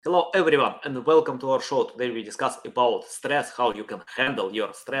Hello everyone and welcome to our show. Today we discuss about stress, how you can handle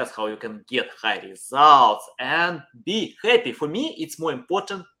your stress, how you can get high results and be happy. For me, it's more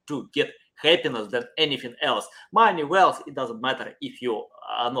important to get happiness than anything else. Money, wealth, it doesn't matter if you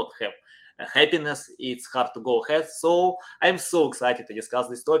are not have happiness, it's hard to go ahead. So I'm so excited to discuss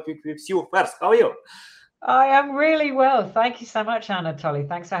this topic with you. First, how are you? I am really well. Thank you so much, Anatoly.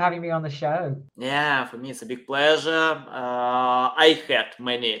 Thanks for having me on the show. Yeah, for me it's a big pleasure. I had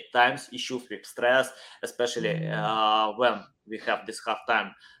many times issues with stress, especially Mm. when we have this hard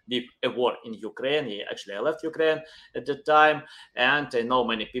time with a war in Ukraine. Actually, I left Ukraine at the time, and I know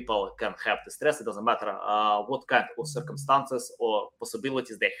many people can have the stress. It doesn't matter what kind of circumstances or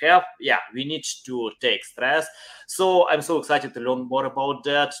possibilities they have. Yeah, we need to take stress. So I'm so excited to learn more about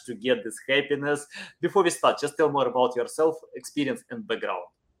that, to get this happiness. Before we start, just tell more about yourself, experience, and background.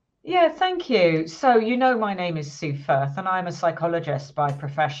 Yeah, thank you. So, my name is Sue Firth, and I'm a psychologist by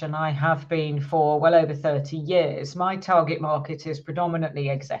profession. I have been for well over 30 years. My target market is predominantly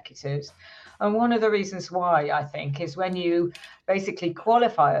executives. And one of the reasons why I think is when you basically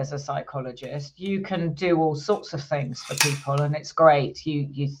qualify as a psychologist, you can do all sorts of things for people, and it's great.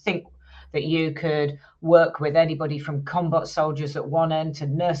 You think that you could work with anybody from combat soldiers at one end to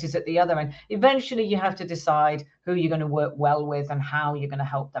nurses at the other end. Eventually, you have to decide who you're going to work well with and how you're going to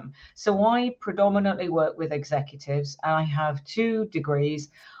help them. So I predominantly work with executives. I have 2 degrees.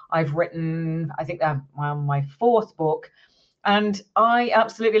 I've written, I think I'm on my 4th book, and I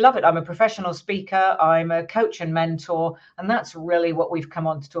absolutely love it. I'm a professional speaker, I'm a coach and mentor, and that's really what we've come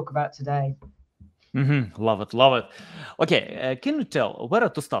on to talk about today. Love it, love it. Okay, can you tell where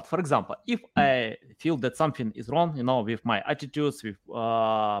to start? For example, if I feel that something is wrong, with my attitudes, with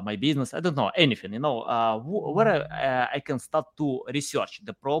my business, I don't know anything, where I can start to research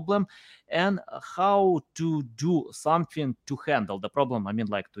the problem and how to do something to handle the problem. I mean,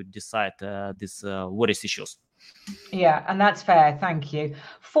 like to decide these various issues. Yeah, and that's fair. Thank you.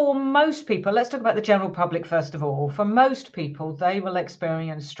 For most people, let's talk about the general public first of all. For most people, they will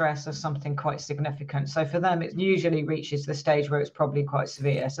experience stress as something quite significant. So for them, it usually reaches the stage where it's probably quite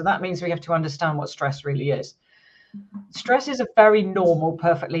severe. So that means we have to understand what stress really is. Stress is a very normal,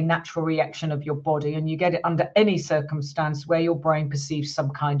 perfectly natural reaction of your body, and you get it under any circumstance where your brain perceives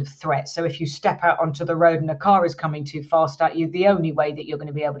some kind of threat. So if you step out onto the road and a car is coming too fast at you, the only way that you're going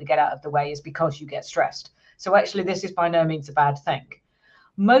to be able to get out of the way is because you get stressed. So actually, this is by no means a bad thing.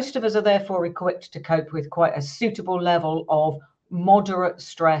 Most of us are therefore equipped to cope with quite a suitable level of moderate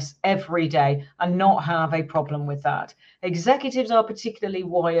stress every day and not have a problem with that. Executives are particularly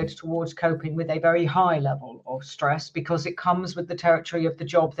wired towards coping with a very high level of stress because it comes with the territory of the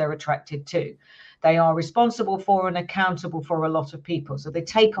job they're attracted to. They are responsible for and accountable for a lot of people, so they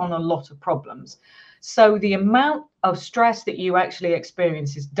take on a lot of problems. So the amount of stress that you actually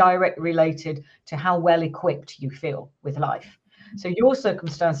experience is directly related to how well equipped you feel with life. So your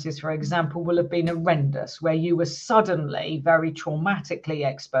circumstances, for example, will have been horrendous, where you were suddenly very traumatically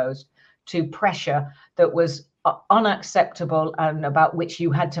exposed to pressure that was unacceptable and about which you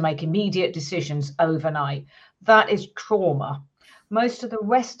had to make immediate decisions overnight. That is trauma. Most of the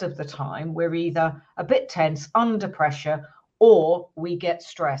rest of the time, we're either a bit tense, under pressure, or we get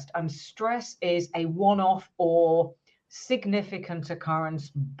stressed. And stress is a one-off or significant occurrence,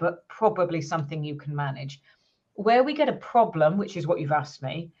 but probably something you can manage. Where we get a problem, which is what you've asked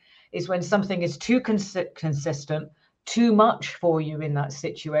me, is when something is too consistent, too much for you in that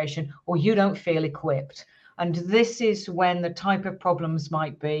situation, or you don't feel equipped. And this is when the type of problems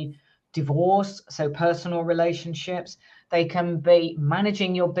might be divorce, so personal relationships. They can be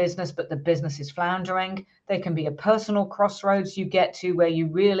managing your business, but the business is floundering. They can be a personal crossroads you get to where you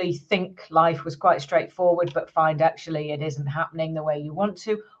really think life was quite straightforward, but find actually it isn't happening the way you want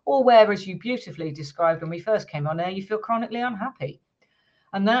to. Or where, as you beautifully described when we first came on air, you feel chronically unhappy.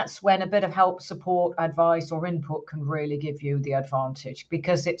 And that's when a bit of help, support, advice, or input can really give you the advantage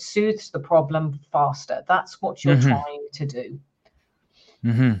because it soothes the problem faster. That's what you're Mhm. trying to do.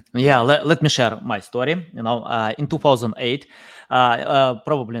 Yeah, let me share my story. In 2008,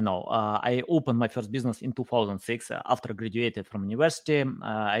 probably no, I opened my first business in 2006 after graduated from university.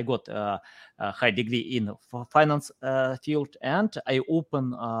 I got a high degree in finance field, and I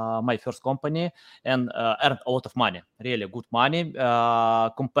opened my first company and earned a lot of money, really good money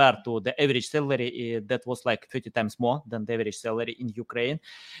compared to the average salary. That was like 30 times more than the average salary in Ukraine.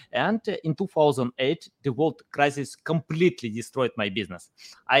 And in 2008, the world crisis completely destroyed my business.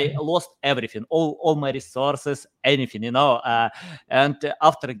 I lost everything, all my resources, anything, and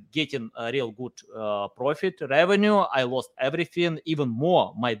after getting a real good profit revenue, I lost everything, even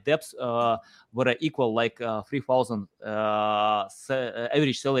more. My debts were equal like 3,000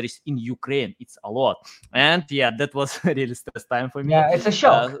 average salaries in Ukraine. It's a lot. And yeah, that was really stress time for me. Yeah, it's a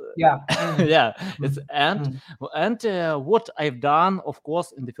shock. Yeah. Yeah. And what I've done, of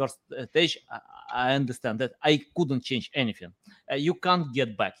course, in the first stage, I understand that I couldn't change anything. You can't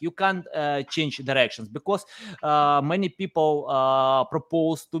get back. You can't change directions, because many people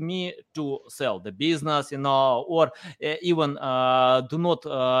propose to me to sell the business, or even do not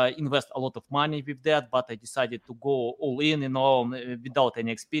invest a lot of money with that. But I decided to go all in, without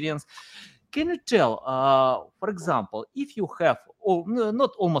any experience. Can you tell, for example, if you have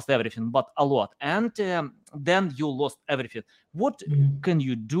not almost everything, but a lot, and then you lost everything, what can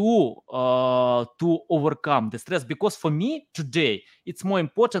you do to overcome the stress? Because for me today, it's more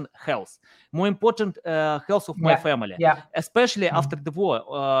important health, more important health of my family, especially after the war.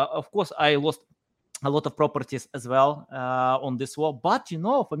 Of course, I lost a lot of properties as well on this war. But,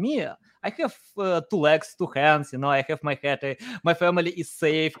 for me, I have 2 legs, 2 hands, I have my head, my family is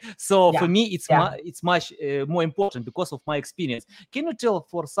safe. So for me, it's much more important because of my experience. Can you tell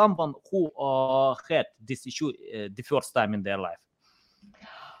for someone who had this issue the first time in their life?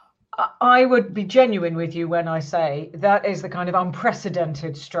 I would be genuine with you when I say that is the kind of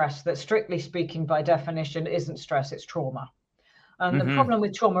unprecedented stress that, strictly speaking, by definition, isn't stress, it's trauma. And the problem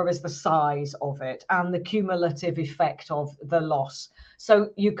with trauma is the size of it and the cumulative effect of the loss. So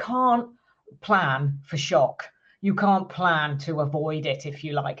you can't plan for shock. You can't plan to avoid it, if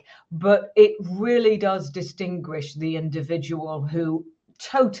you like. But it really does distinguish the individual who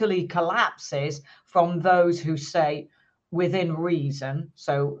totally collapses from those who say, within reason.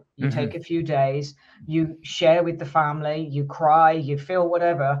 So you take a few days, you share with the family, you cry, you feel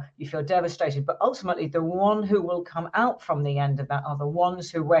whatever, you feel devastated. But ultimately, the one who will come out from the end of that are the ones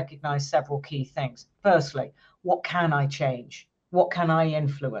who recognize several key things. Firstly, what can I change? What can I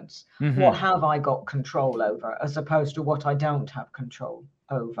influence? What have I got control over, as opposed to what I don't have control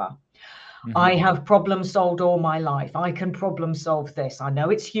over? I have problem solved all my life. I can problem solve this. I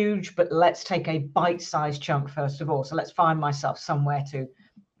know it's huge, but let's take a bite-sized chunk first of all. So let's find myself somewhere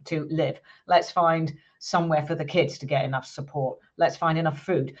to live. Let's find somewhere for the kids to get enough support. Let's find enough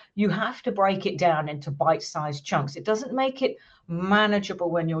food. You have to break it down into bite-sized chunks. It doesn't make it manageable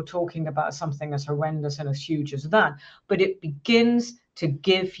when you're talking about something as horrendous and as huge as that, but it begins to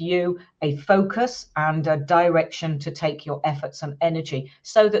give you a focus and a direction to take your efforts and energy,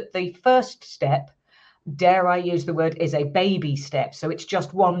 so that the first step, dare I use the word, is a baby step. So it's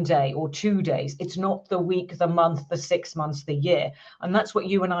just 1 day or 2 days. It's not the week, the month, the 6 months, the year. And that's what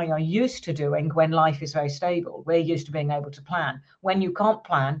you and I are used to doing when life is very stable. We're used to being able to plan. When you can't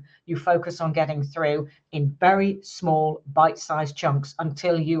plan, you focus on getting through in very small bite-sized chunks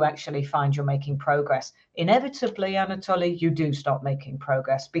until you actually find you're making progress. Inevitably, Anatoly, you do start making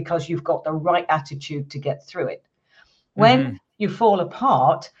progress because you've got the right attitude to get through it. When you fall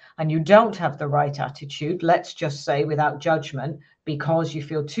apart and you don't have the right attitude, let's just say without judgment, because you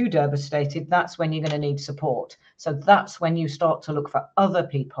feel too devastated, that's when you're going to need support. So that's when you start to look for other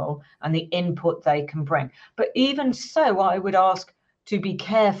people and the input they can bring. But even so, I would ask to be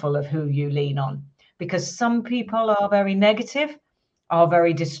careful of who you lean on, because some people are very negative, are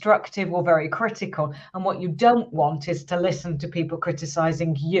very destructive or very critical. And what you don't want is to listen to people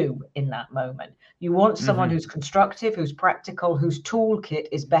criticizing you in that moment. You want someone who's constructive, who's practical, whose toolkit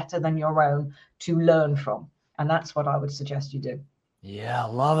is better than your own to learn from. And that's what I would suggest you do. Yeah,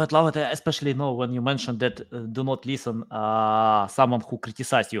 love it, especially when you mentioned that do not listen someone who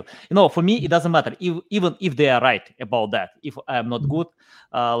criticizes you. For me, it doesn't matter even if they are right about that. If I'm not good,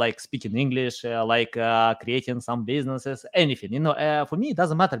 like speaking English, like creating some businesses, anything. For me, it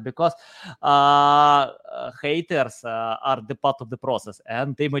doesn't matter, because haters are the part of the process,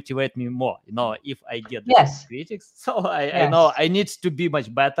 and they motivate me more. If I get critics, so I know I need to be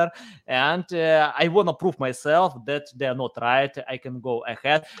much better, and I want to prove myself that they are not right. I can go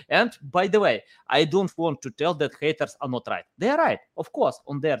ahead. And by the way, I don't want to tell that haters are not right. They are right, of course,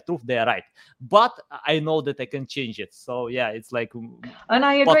 on their truth they are right, but I know that I can change it. So yeah, it's like, and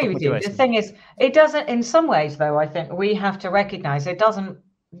I agree with you. The thing is, it doesn't, in some ways though, I think we have to recognize it doesn't,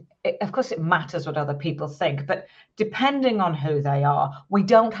 of course it matters what other people think, but depending on who they are, we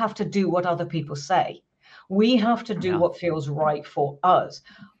don't have to do what other people say. We have to do what feels right for us.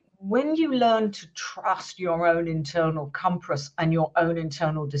 When you learn to trust your own internal compass and your own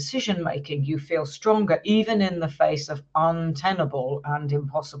internal decision making, you feel stronger, even in the face of untenable and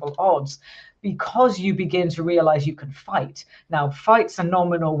impossible odds. because you begin to realize you can fight. Now, fight's a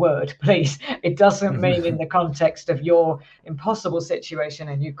nominal word, please. It doesn't mean in the context of your impossible situation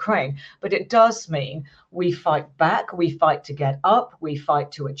in Ukraine, but it does mean we fight back, we fight to get up, we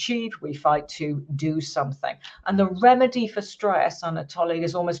fight to achieve, we fight to do something. And the remedy for stress, Anatoly,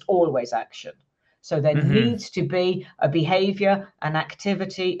 is almost always action. So there needs to be a behavior, an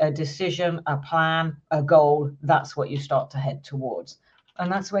activity, a decision, a plan, a goal. That's what you start to head towards.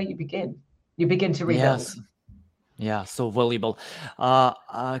 And that's where you begin. You begin to rebuild. Yes. Yeah, so valuable.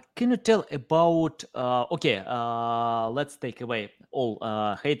 Can you tell about, let's take away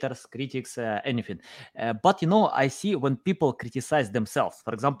all haters, critics, anything. But, I see when people criticize themselves,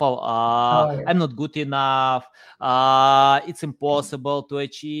 for example, I'm not good enough, it's impossible to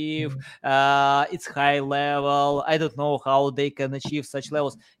achieve, it's high level, I don't know how they can achieve such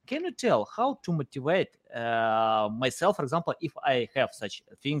levels. Can you tell how to motivate myself, for example, if I have such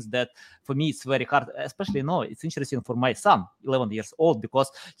things that for me it's very hard, especially it's interesting for my son, 11 years old,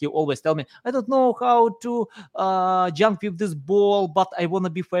 because he always tell me, I don't know how to jump with this ball, but I want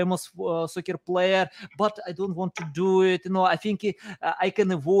to be famous soccer player, but I don't want to do it. I think I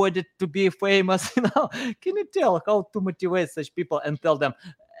can avoid it to be famous. Can you tell how to motivate such people and tell them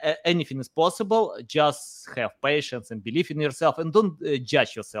anything is possible, just have patience and believe in yourself and don't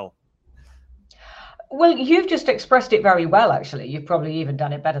judge yourself? Well, you've just expressed it very well, actually. You've probably even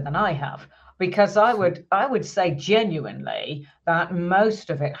done it better than I have, because I would say genuinely that most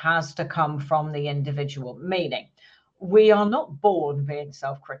of it has to come from the individual, meaning we are not born being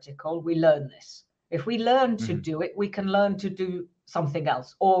self-critical. We learn this. If we learn to do it, we can learn to do something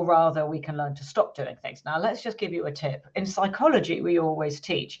else, or rather we can learn to stop doing things. Now, let's just give you a tip. In psychology, we always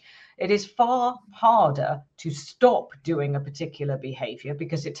teach it is far harder to stop doing a particular behavior,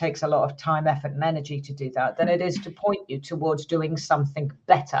 because it takes a lot of time, effort, and energy to do that, than it is to point you towards doing something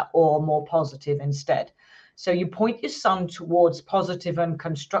better or more positive instead. So you point your son towards positive and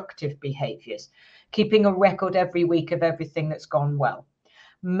constructive behaviors, keeping a record every week of everything that's gone well,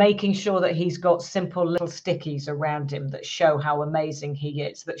 making sure that he's got simple little stickies around him that show how amazing he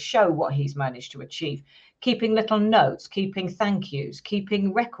is, that show what he's managed to achieve, keeping little notes, keeping thank yous,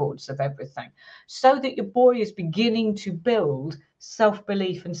 keeping records of everything, so that your boy is beginning to build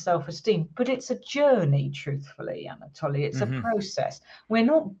self-belief and self-esteem. But it's a journey, truthfully, Anatoly. It's a process. We're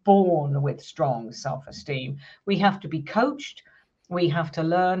not born with strong self-esteem. We have to be coached. We have to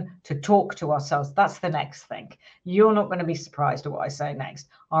learn to talk to ourselves. That's the next thing. You're not going to be surprised at what I say next.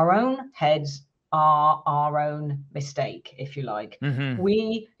 Our own heads are our own mistake, if you like.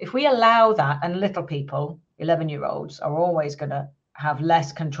 If we allow that, and little people, 11-year-olds, are always going to have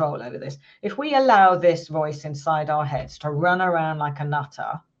less control over this. If we allow this voice inside our heads to run around like a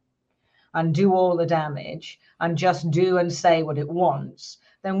nutter and do all the damage and just do and say what it wants,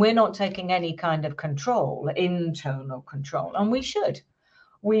 then we're not taking any kind of control, internal control. And we should.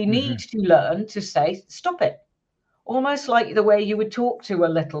 We need to learn to say, stop it. Almost like the way you would talk to a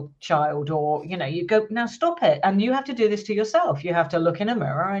little child, or, you go, now stop it. And you have to do this to yourself. You have to look in a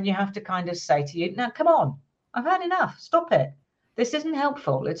mirror and you have to kind of say to you, now, come on, I've had enough. Stop it. This isn't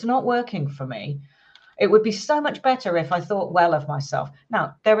helpful. It's not working for me. It would be so much better if I thought well of myself.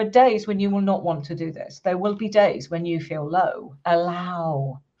 Now, there are days when you will not want to do this. There will be days when you feel low.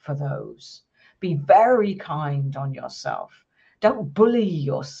 Allow for those. Be very kind on yourself. Don't bully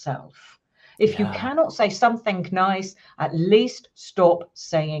yourself. If you cannot say something nice, at least stop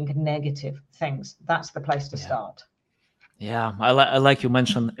saying negative things. That's the place to start. Yeah, I like you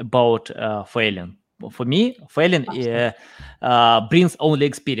mentioned about failing. For me, failing brings only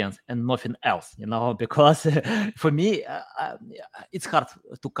experience and nothing else, because for me, it's hard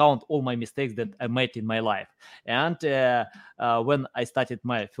to count all my mistakes that I made in my life. And when I started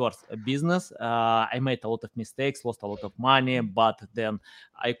my first business, I made a lot of mistakes, lost a lot of money, but then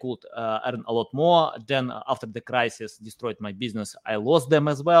I could earn a lot more. Then after the crisis destroyed my business, I lost them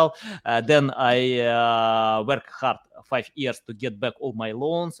as well. Then I worked hard 5 years to get back all my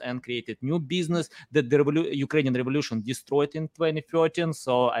loans and created new business that the Ukrainian revolution destroyed in 2013.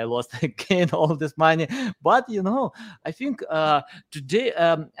 So I lost again all this money. But, I think today,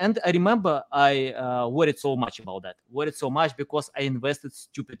 and I remember I worried so much about that, because I invested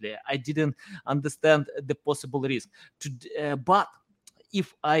stupidly. I didn't understand the possible risk. But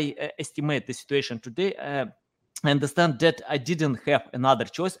if I estimate the situation today, I understand that I didn't have another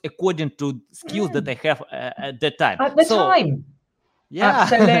choice according to skills that I have at that time. At the time. Yeah.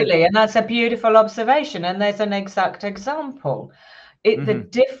 Absolutely. And that's a beautiful observation. And there's an exact example. The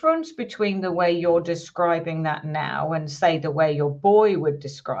difference between the way you're describing that now and say the way your boy would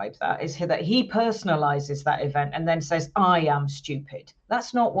describe that is that he personalizes that event and then says, I am stupid.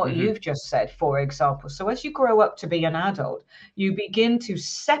 That's not what you've just said, for example. So as you grow up to be an adult, you begin to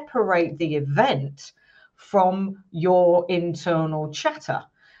separate the event from your internal chatter,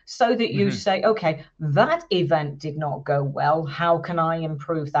 so that you say, okay, that event did not go well. How can I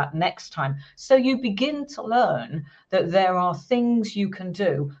improve that next time? So you begin to learn that there are things you can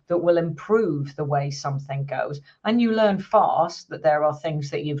do that will improve the way something goes. And you learn fast that there are things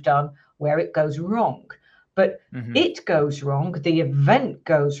that you've done where it goes wrong. But it goes wrong, the event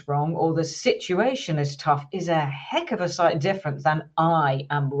goes wrong, or the situation is tough is a heck of a sight different than I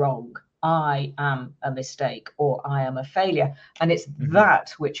am wrong. I am a mistake, or I am a failure. And it's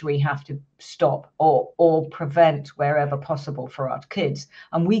that which we have to stop or prevent wherever possible for our kids.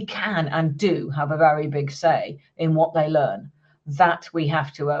 And we can and do have a very big say in what they learn. That we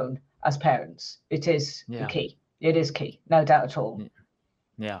have to own as parents. It is the key. It is key, no doubt at all.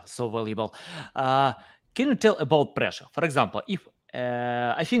 Yeah, so valuable. Can you tell about pressure? For example, if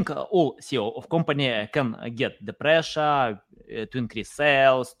I think all CEO of company can get the pressure to increase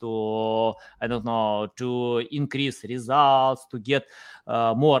sales, to, I don't know, to increase results, to get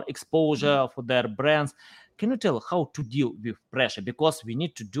more exposure for their brands. Can you tell how to deal with pressure? Because we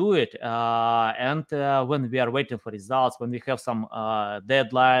need to do it. And when we are waiting for results, when we have some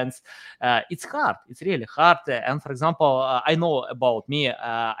deadlines, it's hard. It's really hard. And for example, I know about me,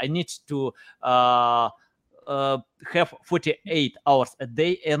 I need to have 48 hours a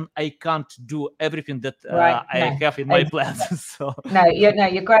day, and I can't do everything that I have in my plans. So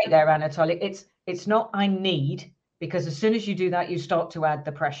you're great there, Anatoly. It's not I need, because as soon as you do that, you start to add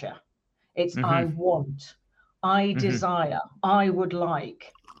the pressure. It's I want, I desire, I would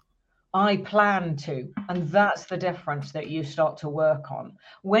like, I plan to. And that's the difference that you start to work on.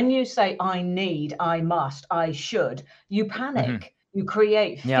 When you say I need, I must, I should, you panic, you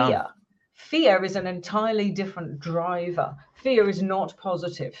create fear. Fear is an entirely different driver. Fear is not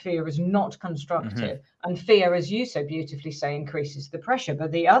positive. Fear is not constructive. And fear, as you so beautifully say, increases the pressure.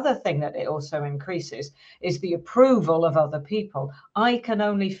 But the other thing that it also increases is the approval of other people. I can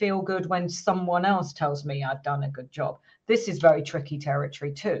only feel good when someone else tells me I've done a good job. This is very tricky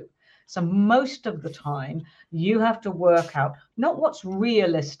territory too. So most of the time, you have to work out not what's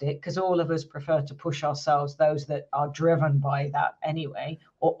realistic, because all of us prefer to push ourselves, those that are driven by that anyway,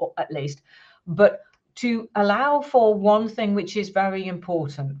 or at least, but to allow for one thing which is very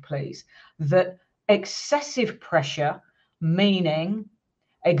important, please, that excessive pressure, meaning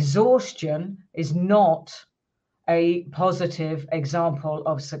exhaustion, is not a positive example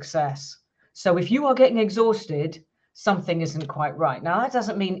of success. So if you are getting exhausted, something isn't quite right. Now, that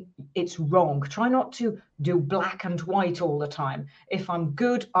doesn't mean it's wrong. Try not to do black and white all the time. If I'm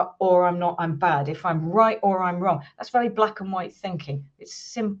good or I'm not, I'm bad. If I'm right or I'm wrong. That's very black and white thinking. It's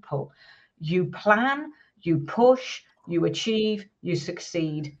simple. You plan, you push, you achieve, you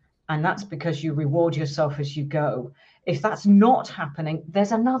succeed. And that's because you reward yourself as you go. If that's not happening,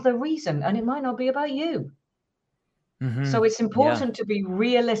 there's another reason, and it might not be about you. So it's important to be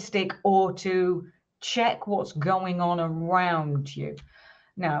realistic, or to check what's going on around you.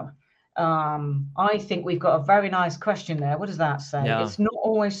 Now, I think we've got a very nice question there. What does that say? It's not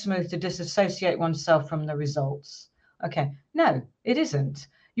always smooth to disassociate oneself from the results. Okay, no, it isn't.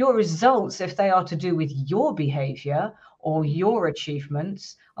 Your results, if they are to do with your behavior or your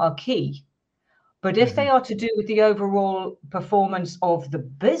achievements, are key. But if they are to do with the overall performance of the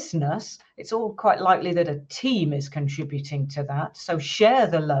business, it's all quite likely that a team is contributing to that. So share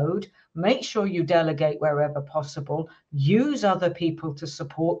the load, make sure you delegate wherever possible, use other people to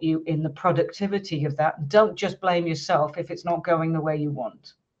support you in the productivity of that. Don't just blame yourself if it's not going the way you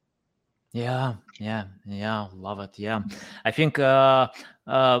want. Yeah, love it. Yeah, I think I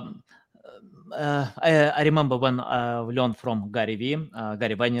remember when we learned from Gary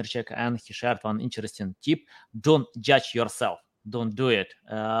Vaynerchuk, and he shared one interesting tip: don't judge yourself. Don't do it.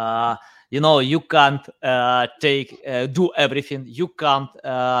 You can't do everything. You can't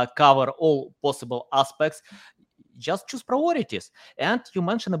cover all possible aspects. Just choose priorities. And you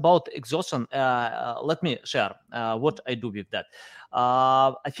mentioned about exhaustion. Let me share what I do with that.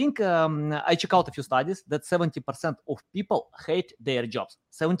 I think I check out a few studies that 70% of people hate their jobs.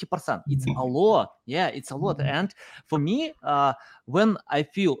 70%. It's a lot. Yeah, it's a lot. And for me, when I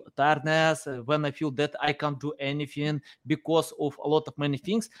feel tiredness, when I feel that I can't do anything because of a lot of many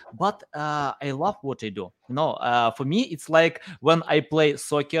things, but I love what I do. For me, it's like when I play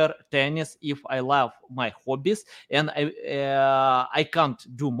soccer, tennis, if I love my hobbies and I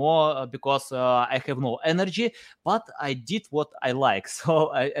can't do more because I have no energy, but I did what I like.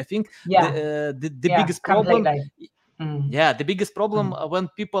 So I think Yeah. the biggest problem. Completely. Yeah, the biggest problem when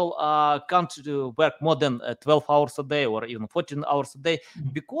people can't work more than 12 hours a day or even 14 hours a day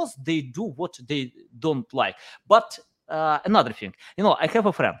because they do what they don't like. But another thing, I have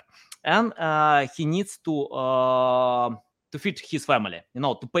a friend, and he needs to feed his family,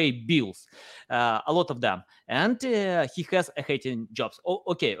 to pay bills, a lot of them, and he has a hating jobs.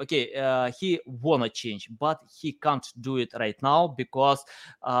 Okay, he wanna change, but he can't do it right now because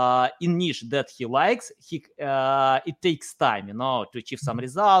in niche that he likes, it takes time, to achieve some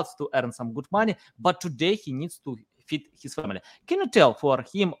results, to earn some good money. But today he needs to feed his family. Can you tell for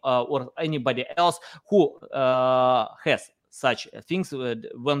him or anybody else who has such things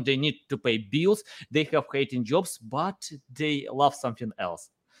when they need to pay bills, they have hating jobs, but they love something else?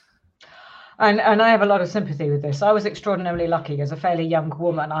 And I have a lot of sympathy with this. I was extraordinarily lucky as a fairly young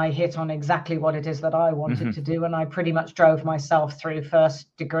woman. I hit on exactly what it is that I wanted to do. And I pretty much drove myself through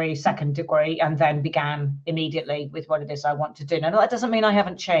first degree, second degree, and then began immediately with what it is I want to do. Now, that doesn't mean I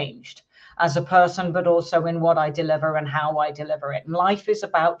haven't changed as a person, but also in what I deliver and how I deliver it. And life is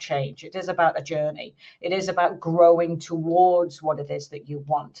about change. It is about a journey. It is about growing towards what it is that you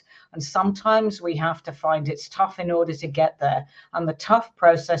want. And sometimes we have to find it's tough in order to get there. And the tough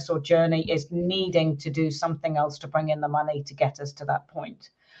process or journey is needing to do something else to bring in the money to get us to that point.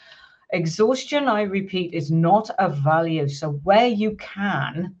 Exhaustion, I repeat, is not a value. So where you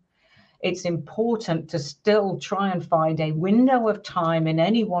can, it's important to still try and find a window of time in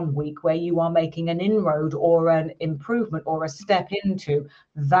any 1 week where you are making an inroad or an improvement or a step into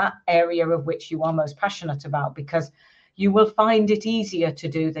that area of which you are most passionate about, because you will find it easier to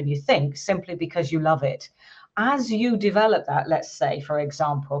do than you think simply because you love it. As you develop that, let's say, for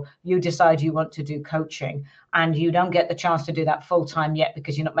example, you decide you want to do coaching and you don't get the chance to do that full time yet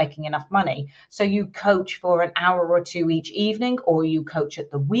because you're not making enough money. So you coach for an hour or two each evening, or you coach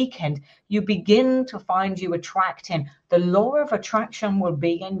at the weekend. You begin to find you attracting. The law of attraction will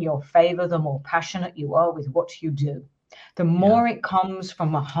be in your favor the more passionate you are with what you do. The more it comes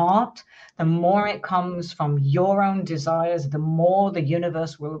from the heart, the more it comes from your own desires, the more the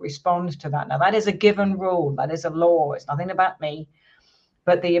universe will respond to that. Now, that is a given rule. That is a law. It's nothing about me.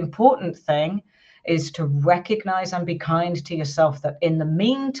 But the important thing is to recognize and be kind to yourself that in the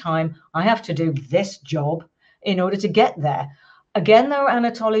meantime, I have to do this job in order to get there. Again, though,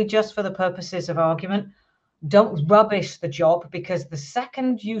 Anatoly, just for the purposes of argument, don't rubbish the job, because the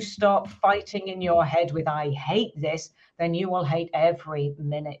second you start fighting in your head with I hate this, then you will hate every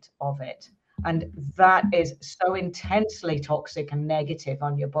minute of it. And that is so intensely toxic and negative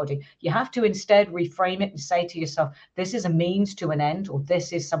on your body. You have to instead reframe it and say to yourself, this is a means to an end, or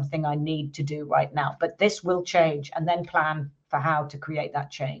this is something I need to do right now, but this will change, and then plan for how to create that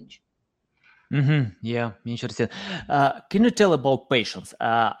change. Yeah, interesting. Can you tell about patience?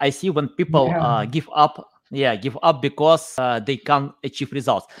 I see when people give up because they can't achieve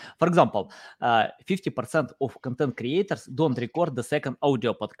results. For example, 50% of content creators don't record the second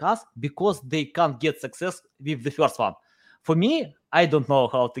audio podcast because they can't get success with the first one. For me, I don't know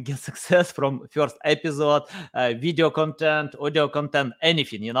how to get success from first episode, video content, audio content,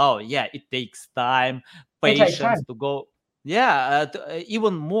 anything, Yeah, it takes time, patience to go. Yeah,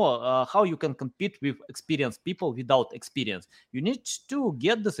 even more, how you can compete with experienced people without experience. You need to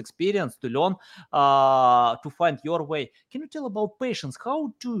get this experience to learn, to find your way. Can you tell about patience?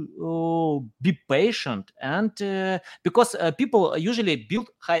 How to be patient? And because people usually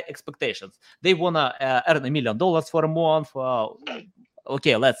build high expectations. They want to earn $1 million for a month.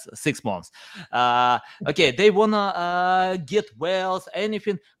 Okay, let's 6 months. Okay, they wanna get wealth,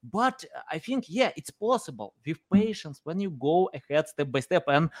 anything, but I think it's possible with patience when you go ahead step by step.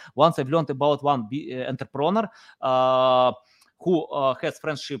 And once I've learned about one entrepreneur who has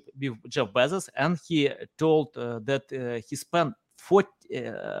friendship with Jeff Bezos, and he told that he spent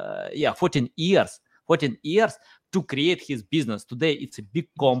 14 years to create his business. Today, it's a big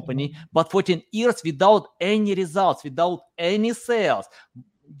company, but 14 years without any results, without any sales.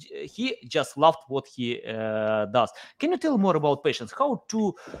 He just loved what he does. Can you tell more about patience? How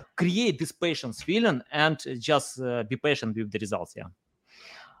to create this patience feeling and just be patient with the results? Yeah.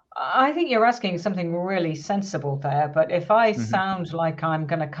 I think you're asking something really sensible there, but if I sound like I'm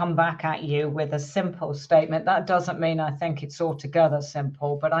going to come back at you with a simple statement, that doesn't mean I think it's altogether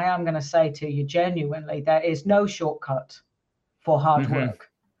simple, but I am going to say to you genuinely, there is no shortcut for hard work.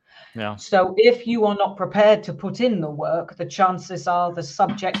 Yeah. So if you are not prepared to put in the work, the chances are the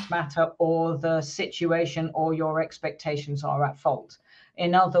subject matter or the situation or your expectations are at fault.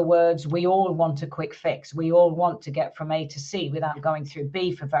 In other words, we all want a quick fix. We all want to get from A to C without going through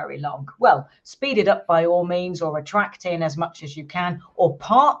B for very long. Well, speed it up by all means, or attract in as much as you can, or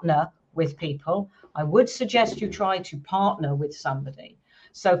partner with people. I would suggest you try to partner with somebody.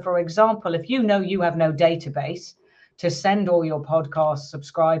 So, for example, if you know you have no database to send all your podcast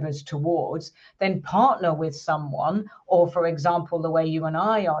subscribers towards, then partner with someone. Or, for example, the way you and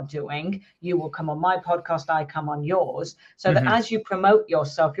I are doing, you will come on my podcast, I come on yours, so that as you promote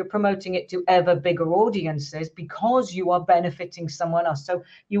yourself, you're promoting it to ever bigger audiences because you are benefiting someone else. So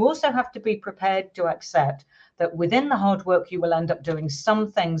you also have to be prepared to accept that within the hard work, you will end up doing some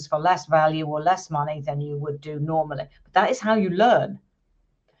things for less value or less money than you would do normally. But that is how you learn.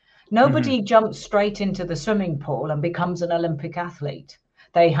 Nobody jumps straight into the swimming pool and becomes an Olympic athlete.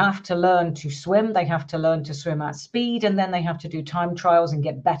 They have to learn to swim. They have to learn to swim at speed, and then they have to do time trials and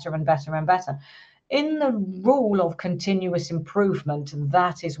get better and better and better. In the rule of continuous improvement,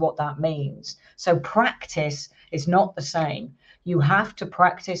 that is what that means. So practice is not the same. You have to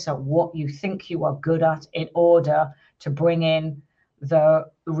practice at what you think you are good at in order to bring in the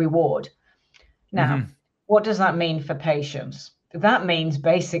reward. Now, what does that mean for patience? That means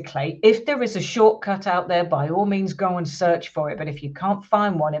basically, if there is a shortcut out there, by all means, go and search for it. But if you can't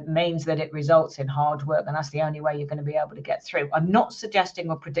find one, it means that it results in hard work. And that's the only way you're going to be able to get through. I'm not suggesting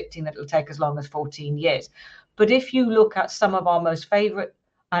or predicting that it'll take as long as 14 years. But if you look at some of our most favorite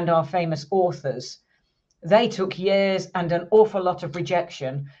and our famous authors, they took years and an awful lot of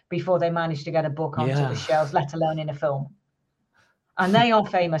rejection before they managed to get a book onto the shelves, let alone in a film. And they are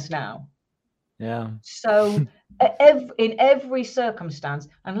famous now. So in every circumstance,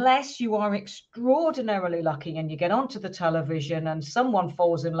 unless you are extraordinarily lucky and you get onto the television and someone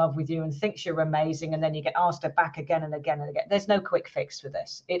falls in love with you and thinks you're amazing, and then you get asked it back again and again and again, there's no quick fix for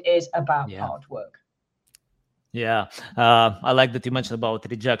this. It is about hard work. I like that you mentioned about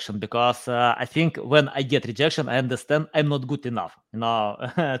rejection, because I think when I get rejection, I understand I'm not good enough,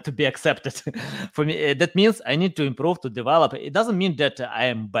 to be accepted. For me, that means I need to improve, to develop. It doesn't mean that I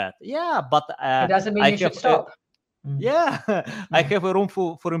am bad. But it doesn't mean you should stop. I have a room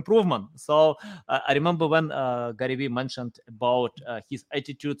for improvement. So I remember when Gary Vee mentioned about his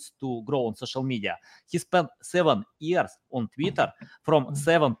attitudes to grow on social media. He spent 7 years on Twitter from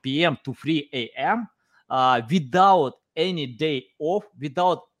 7 p.m. to 3 a.m. Without any day off,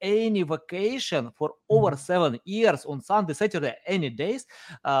 without any vacation for over 7 years, on Sunday, Saturday, any days,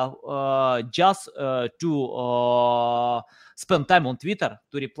 just to spend time on Twitter,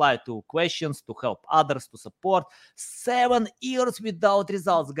 to reply to questions, to help others, to support. 7 years without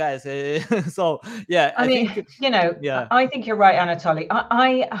results, guys. So, I think you're right, Anatoly.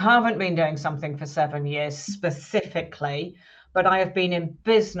 I haven't been doing something for 7 years specifically, but I have been in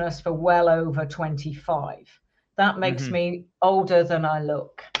business for well over 25. That makes me older than I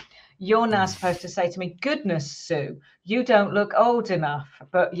look. You're now supposed to say to me, goodness, Sue, you don't look old enough.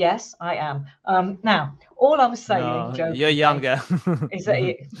 But yes, I am. Now, all I'm saying, no, you're younger, is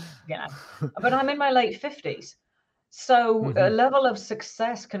that, but I'm in my late 50s. So a level of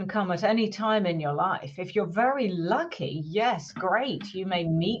success can come at any time in your life. If you're very lucky, yes, great. You may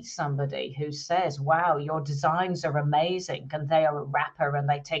meet somebody who says, wow, your designs are amazing, and they are a rapper and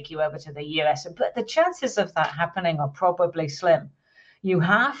they take you over to the US. But the chances of that happening are probably slim. You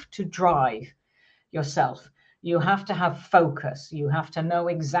have to drive yourself. You have to have focus. You have to know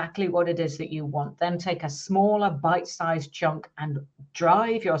exactly what it is that you want. Then take a smaller bite-sized chunk and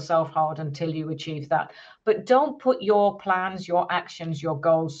drive yourself hard until you achieve that. But don't put your plans, your actions, your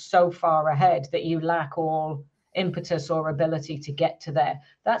goals so far ahead that you lack all impetus or ability to get to there.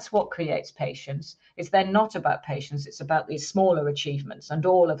 That's what creates patience. It's then not about patience. It's about these smaller achievements, and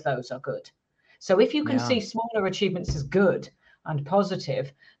all of those are good. So if you can see smaller achievements as good and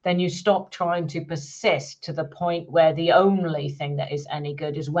positive, then you stop trying to persist to the point where the only thing that is any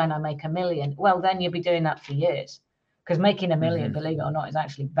good is when I make $1 million. Well, then you'll be doing that for years, because making $1 million, believe it or not, is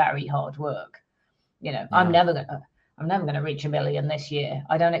actually very hard work. I'm never going to reach $1 million this year.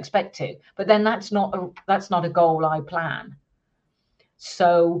 I don't expect to. But then that's not a goal I plan.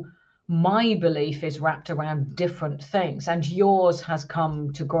 So my belief is wrapped around different things, and yours has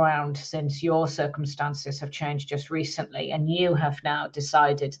come to ground since your circumstances have changed just recently, and you have now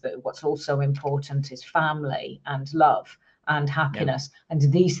decided that what's also important is family and love and happiness, and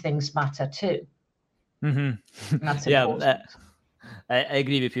these things matter too. That's important. I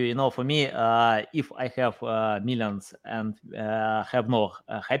agree with you. For me, if I have millions and have no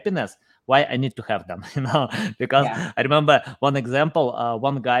happiness, why I need to have them? Because I remember one example,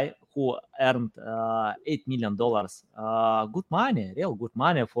 one guy who earned $8 million. Good money, real good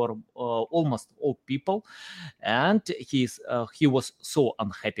money for almost all people. And he was so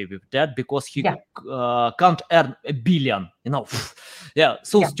unhappy with that because he can't earn $1 billion,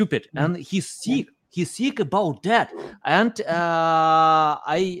 so stupid. And he's sick about that. And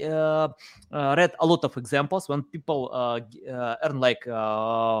I read a lot of examples when people earn like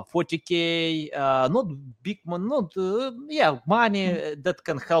 40K, not big money, money that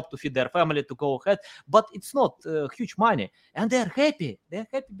can help to feed their family, to go ahead, but it's not huge money, and they're happy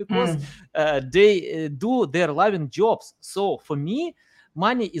because they do their living jobs. So for me,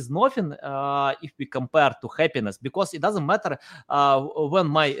 money is nothing if we compare to happiness, because it doesn't matter when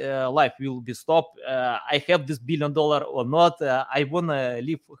my life will be stopped. I have this $1 billion or not. I want to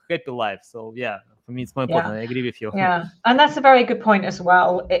live a happy life. So for me, it's more important. I agree with you. Yeah, and that's a very good point as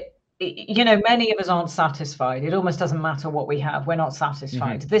well. Many of us aren't satisfied. It almost doesn't matter what we have. We're not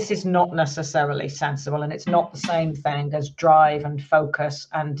satisfied. This is not necessarily sensible, and it's not the same thing as drive and focus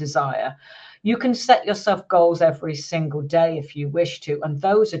and desire. You can set yourself goals every single day if you wish to, and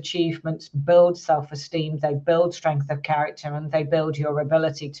those achievements build self-esteem, they build strength of character, and they build your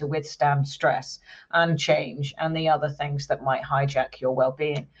ability to withstand stress and change and the other things that might hijack your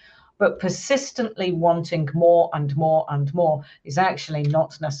well-being. But persistently wanting more and more and more is actually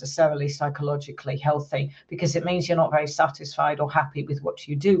not necessarily psychologically healthy, because it means you're not very satisfied or happy with what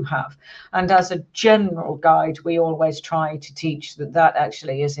you do have. And as a general guide, we always try to teach that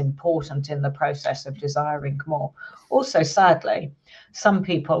actually is important in the process of desiring more. Also, sadly, some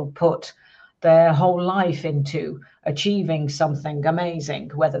people put their whole life into achieving something amazing,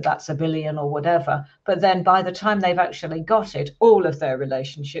 whether that's $1 billion or whatever. But then by the time they've actually got it, all of their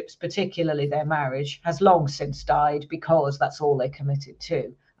relationships, particularly their marriage, has long since died, because that's all they committed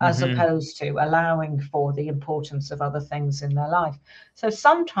to, as opposed to allowing for the importance of other things in their life. So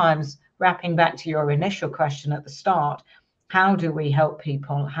sometimes, wrapping back to your initial question at the start, how do we help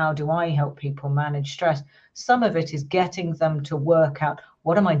people? How do I help people manage stress? Some of it is getting them to work out,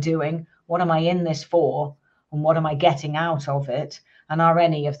 what am I doing? What am I in this for? And what am I getting out of it? And are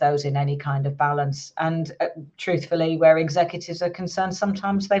any of those in any kind of balance? And truthfully, where executives are concerned,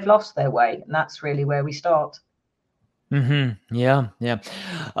 sometimes they've lost their way. And that's really where we start. Yeah.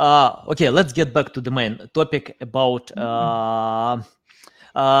 Okay, let's get back to the main topic about,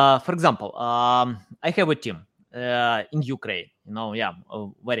 for example, I have a team in Ukraine, a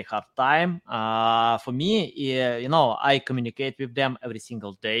very hard time for me. I communicate with them every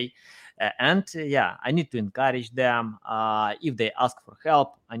single day. And I need to encourage them. If they ask for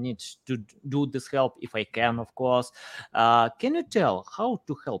help, I need to do this help if I can, of course. Can you tell how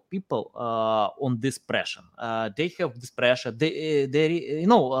to help people on this pressure? They have this pressure. These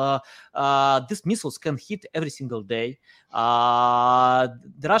missiles can hit every single day. The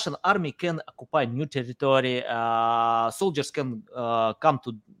Russian army can occupy new territory. Soldiers can come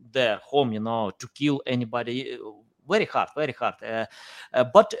to their home, to kill anybody. Very hard.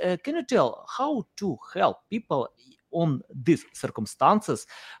 But can you tell how to help people on these circumstances,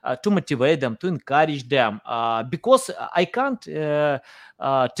 to motivate them, to encourage them? Because I can't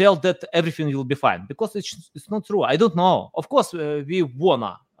tell that everything will be fine, because it's not true. I don't know. Of course, we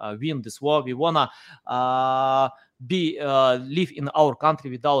wanna win this war. We wanna live in our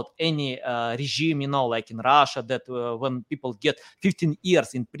country without any regime, like in Russia, that when people get 15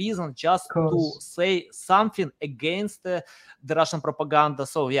 years in prison just to say something against the Russian propaganda.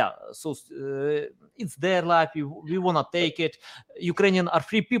 So it's their life. We want to take it. Ukrainians are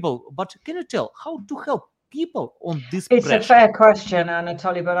free people. But can you tell how to help people on this pressure? It's a fair question,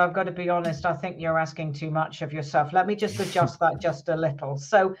 Anatoly, but I've got to be honest, I think you're asking too much of yourself. Let me just adjust that just a little.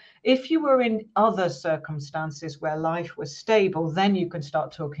 So if you were in other circumstances where life was stable, then you can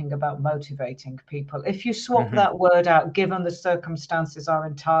start talking about motivating people. If you swap that word out, given the circumstances are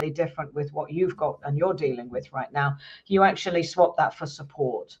entirely different with what you've got and you're dealing with right now, you actually swap that for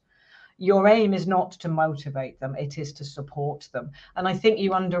support. Your aim is not to motivate them, it is to support them. And I think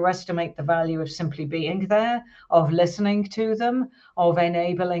you underestimate the value of simply being there, of listening to them, of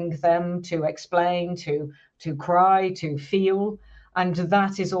enabling them to explain, to cry, to feel. And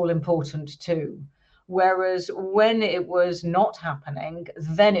that is all important too. Whereas when it was not happening,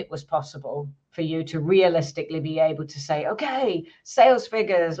 then it was possible for you to realistically be able to say, okay, sales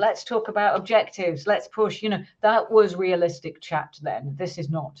figures, let's talk about objectives, let's push, that was realistic chat then. This is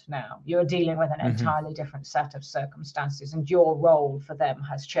not now. You're dealing with an entirely different set of circumstances, and your role for them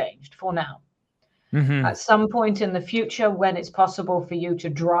has changed for now. At some point in the future, when it's possible for you to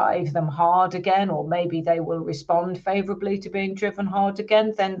drive them hard again, or maybe they will respond favorably to being driven hard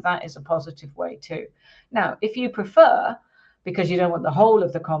again, then that is a positive way too. Now, if you prefer because you don't want the whole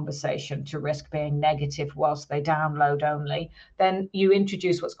of the conversation to risk being negative whilst they download only, then you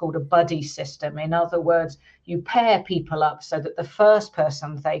introduce what's called a buddy system. In other words, you pair people up so that the first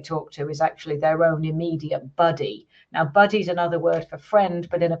person they talk to is actually their own immediate buddy. Now, buddy is another word for friend,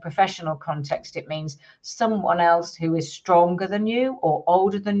 but in a professional context, it means someone else who is stronger than you or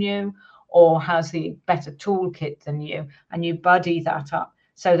older than you or has the better toolkit than you, and you buddy that up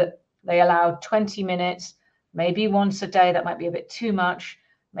so that they allow 20 minutes, maybe once a day. That might be a bit too much,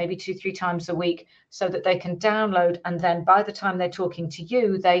 maybe 2-3 times a week, so that they can download. And then by the time they're talking to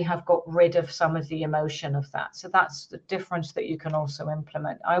you, they have got rid of some of the emotion of that. So that's the difference that you can also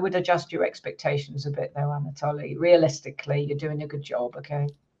implement. I would adjust your expectations a bit there, Anatoly. Realistically, you're doing a good job, okay?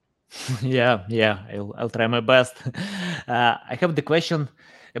 Yeah, I'll try my best. I have the question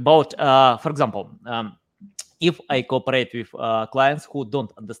about, for example, if I cooperate with clients who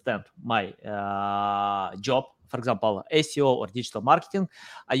don't understand my job, for example, SEO or digital marketing,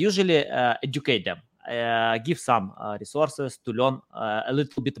 I usually educate them, give some resources to learn a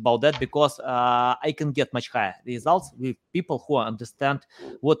little bit about that, because I can get much higher results with people who understand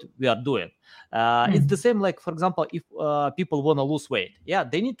what we are doing. It's the same, like, for example, if people want to lose weight,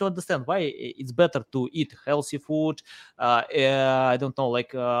 they need to understand why it's better to eat healthy food, I don't know,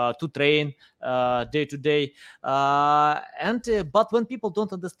 like to train day to day. But when people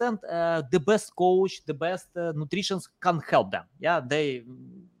don't understand, the best coach, the best nutrition can help them. They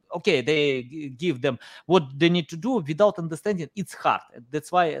give them what they need to do. Without understanding, it's hard.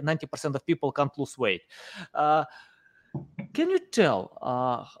 That's why 90% of people can't lose weight. Can you tell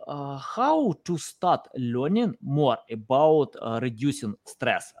how to start learning more about reducing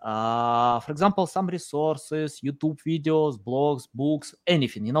stress? For example, some resources, YouTube videos, blogs, books,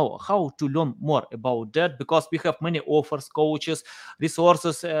 anything, how to learn more about that, because we have many offers, coaches,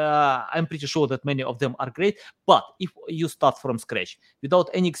 resources. I'm pretty sure that many of them are great, but if you start from scratch without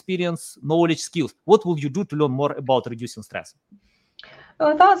any experience, knowledge, skills, what will you do to learn more about reducing stress?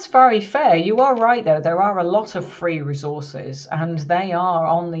 Well, that's very fair. You are right, though. There are a lot of free resources, and they are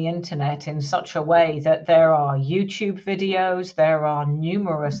on the internet in such a way that there are YouTube videos, there are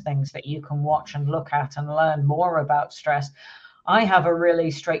numerous things that you can watch and look at and learn more about stress. I have a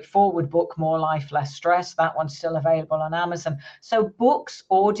really straightforward book, More Life, Less Stress. That one's still available on Amazon. So books,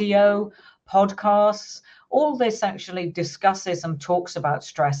 audio, podcasts, all this actually discusses and talks about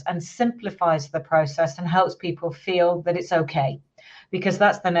stress and simplifies the process and helps people feel that it's okay. Because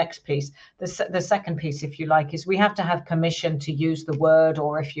that's the next piece. The second piece, if you like, is we have to have permission to use the word,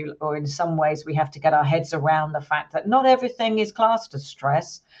 or in some ways we have to get our heads around the fact that not everything is classed as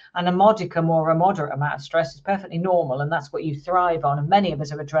stress, and a modicum or a moderate amount of stress is perfectly normal, and that's what you thrive on. And many of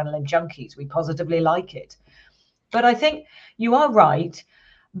us are adrenaline junkies. We positively like it. But I think you are right.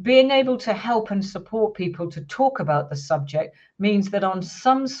 Being able to help and support people to talk about the subject means that on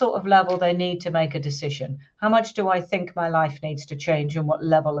some sort of level, they need to make a decision. How much do I think my life needs to change, and what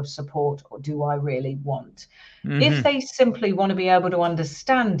level of support do I really want? Mm-hmm. If they simply want to be able to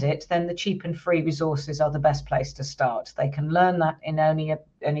understand it, then the cheap and free resources are the best place to start. They can learn that in only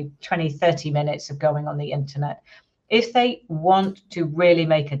 20, 30 minutes of going on the internet. If they want to really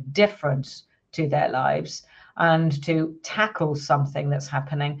make a difference to their lives and to tackle something that's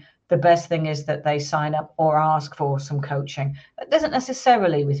happening, the best thing is that they sign up or ask for some coaching. That doesn't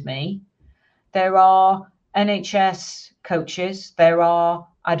necessarily with me. There are NHS coaches, there are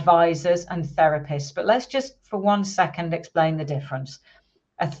advisors and therapists, but let's just for 1 second explain the difference.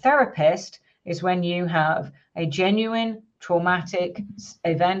 A therapist is when you have a genuine traumatic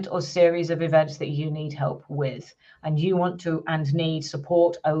event or series of events that you need help with, and you want to and need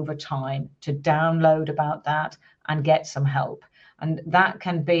support over time to download about that and get some help. And that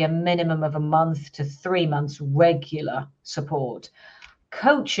can be a minimum of a month to 3 months regular support.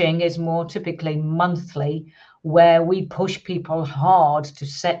 Coaching is more typically monthly, where we push people hard to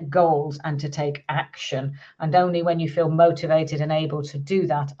set goals and to take action. And only when you feel motivated and able to do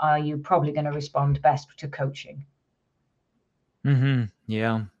that are you probably going to respond best to coaching. Mm-hmm.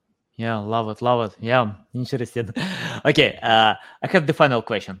 Yeah, love it. Yeah, interesting. Okay, I have the final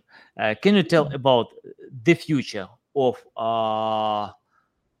question. Can you tell about the future of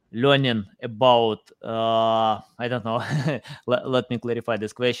learning about, I don't know, let me clarify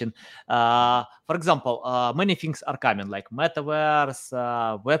this question. For example, many things are coming, like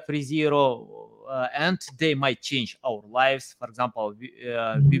metaverse, Web 3.0, and they might change our lives. For example,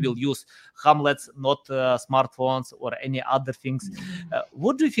 we will use Hamlets, not smartphones or any other things.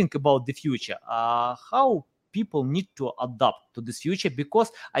 What do you think about the future? How people need to adapt to this future,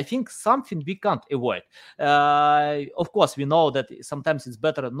 because I think something we can't avoid. Of course, we know that sometimes it's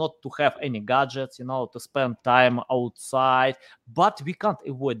better not to have any gadgets, to spend time outside, but we can't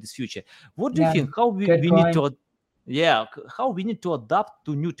avoid this future. What do you think? How we need to how we need to adapt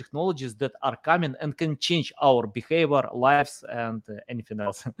to new technologies that are coming and can change our behavior, lives, and anything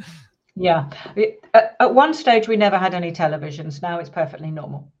else? Yeah. At one stage, we never had any televisions. Now it's perfectly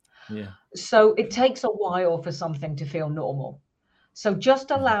normal. Yeah. So it takes a while for something to feel normal. So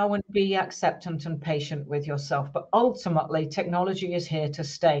just allow and be acceptant and patient with yourself. But ultimately, technology is here to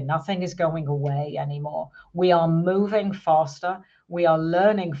stay. Nothing is going away anymore. We are moving faster. We are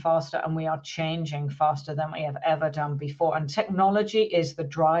learning faster, and we are changing faster than we have ever done before. And technology is the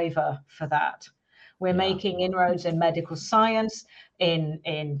driver for that. We're making inroads in medical science,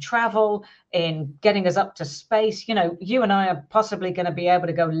 in travel, in getting us up to space. You and I are possibly going to be able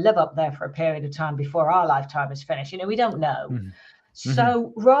to go live up there for a period of time before our lifetime is finished. We don't know.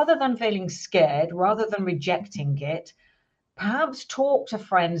 So rather than feeling scared, rather than rejecting it, perhaps talk to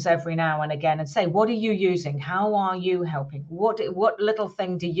friends every now and again and say, what are you using? How are you helping? What little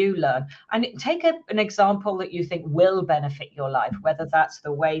thing do you learn? And take an example that you think will benefit your life, whether that's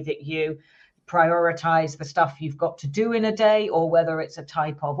the way that you prioritize the stuff you've got to do in a day, or whether it's a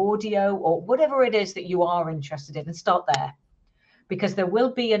type of audio, or whatever it is that you are interested in, and start there. Because there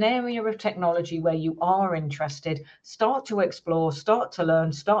will be an area of technology where you are interested. Start to explore, start to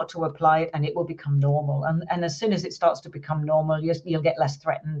learn, start to apply it, and it will become normal. And as soon as it starts to become normal, you'll get less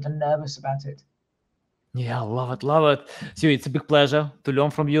threatened and nervous about it. Yeah, love it. So it's a big pleasure to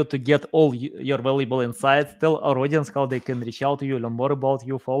learn from you, to get all your valuable insights. Tell our audience how they can reach out to you, learn more about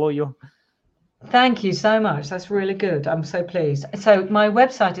you, follow you. Thank you so much. That's really good. I'm so pleased. So my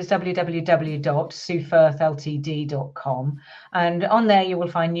website is www.suefirthltd.com. And on there, you will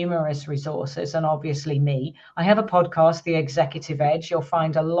find numerous resources and obviously me. I have a podcast, The Executive Edge. You'll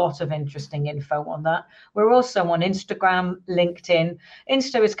find a lot of interesting info on that. We're also on Instagram, LinkedIn.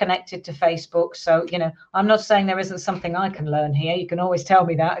 Insta is connected to Facebook. So, I'm not saying there isn't something I can learn here. You can always tell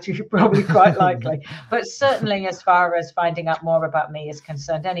me that. You're probably quite likely. But certainly, as far as finding out more about me is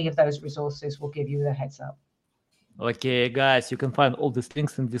concerned, any of those resources will give you the heads up. Okay, guys, you can find all these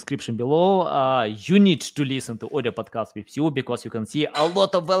links in the description below. You need to listen to audio podcast with Sue, because you can see a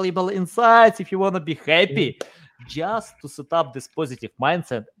lot of valuable insights if you want to be happy. Just to set up this positive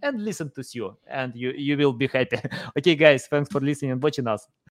mindset and listen to Sue, and you will be happy. Okay, guys, thanks for listening and watching us.